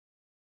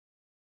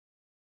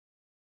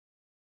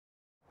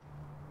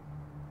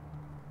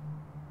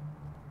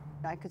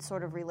I could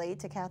sort of relate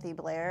to Kathy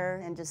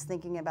Blair and just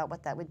thinking about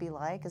what that would be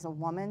like as a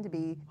woman to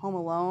be home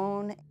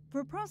alone.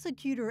 For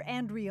prosecutor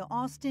Andrea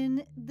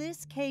Austin,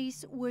 this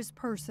case was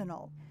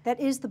personal. That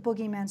is the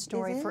boogeyman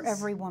story for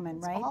every woman,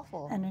 it's right?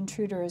 Awful. An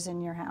intruder is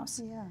in your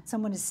house. Yeah.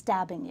 Someone is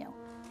stabbing you.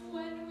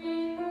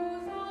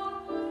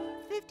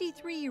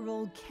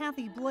 53-year-old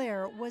Kathy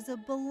Blair was a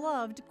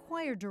beloved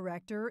choir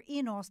director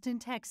in Austin,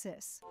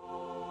 Texas.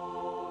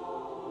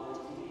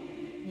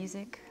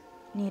 Music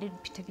needed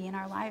to be in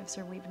our lives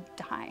or we would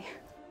die.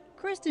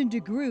 Kristen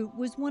DeGroot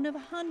was one of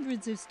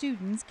hundreds of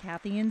students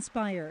Kathy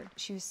inspired.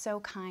 She was so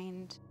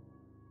kind.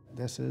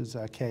 This is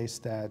a case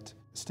that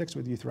sticks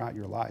with you throughout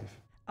your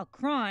life. A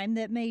crime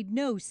that made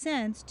no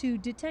sense to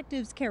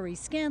detectives Kerry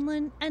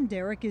Scanlon and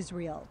Derek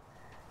Israel.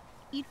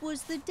 It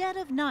was the dead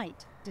of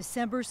night,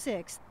 December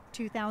 6,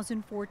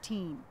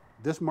 2014.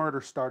 This murder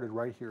started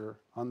right here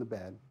on the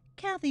bed.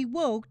 Kathy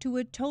woke to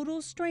a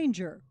total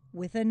stranger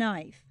with a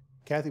knife.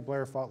 Kathy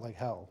Blair fought like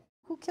hell.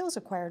 Who kills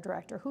a choir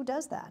director? Who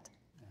does that?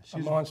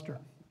 She's a monster.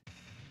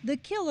 The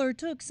killer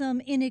took some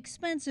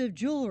inexpensive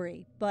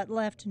jewelry, but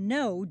left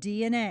no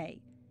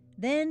DNA.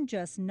 Then,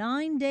 just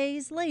 9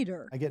 days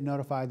later, I get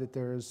notified that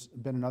there's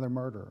been another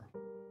murder.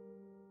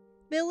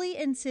 Billy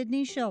and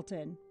Sydney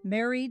Shelton,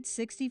 married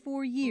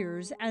 64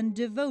 years and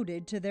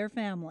devoted to their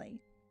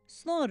family,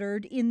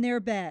 slaughtered in their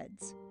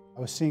beds.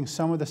 I was seeing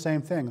some of the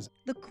same things.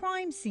 The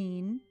crime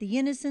scene, the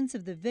innocence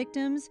of the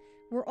victims,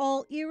 were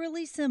all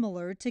eerily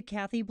similar to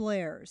Kathy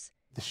Blair's.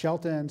 The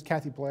Sheltons,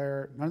 Kathy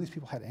Blair, none of these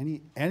people had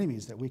any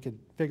enemies that we could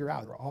figure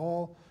out. They were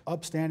all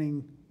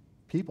upstanding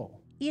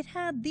people. It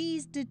had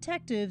these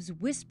detectives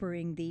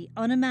whispering the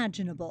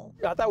unimaginable.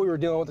 I thought we were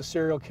dealing with a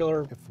serial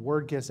killer. If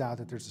word gets out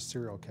that there's a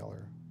serial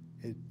killer,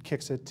 it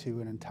kicks it to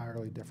an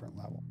entirely different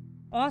level.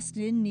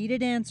 Austin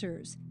needed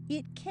answers.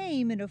 It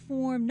came in a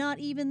form not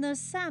even the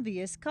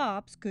savviest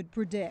cops could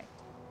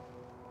predict.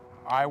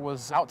 I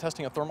was out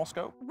testing a thermal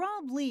scope.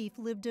 Rob Leaf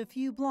lived a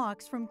few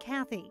blocks from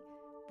Kathy.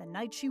 The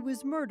night she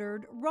was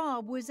murdered,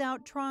 Rob was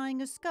out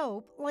trying a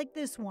scope like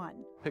this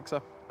one. Picks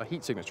up a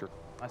heat signature.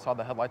 I saw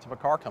the headlights of a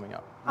car coming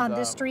up. On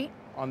this street?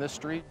 On this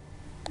street.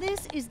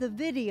 This is the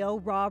video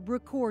Rob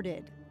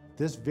recorded.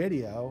 This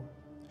video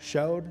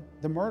showed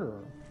the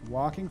murderer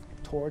walking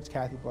towards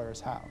Kathy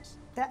Blair's house.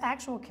 The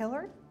actual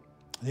killer?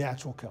 The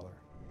actual killer.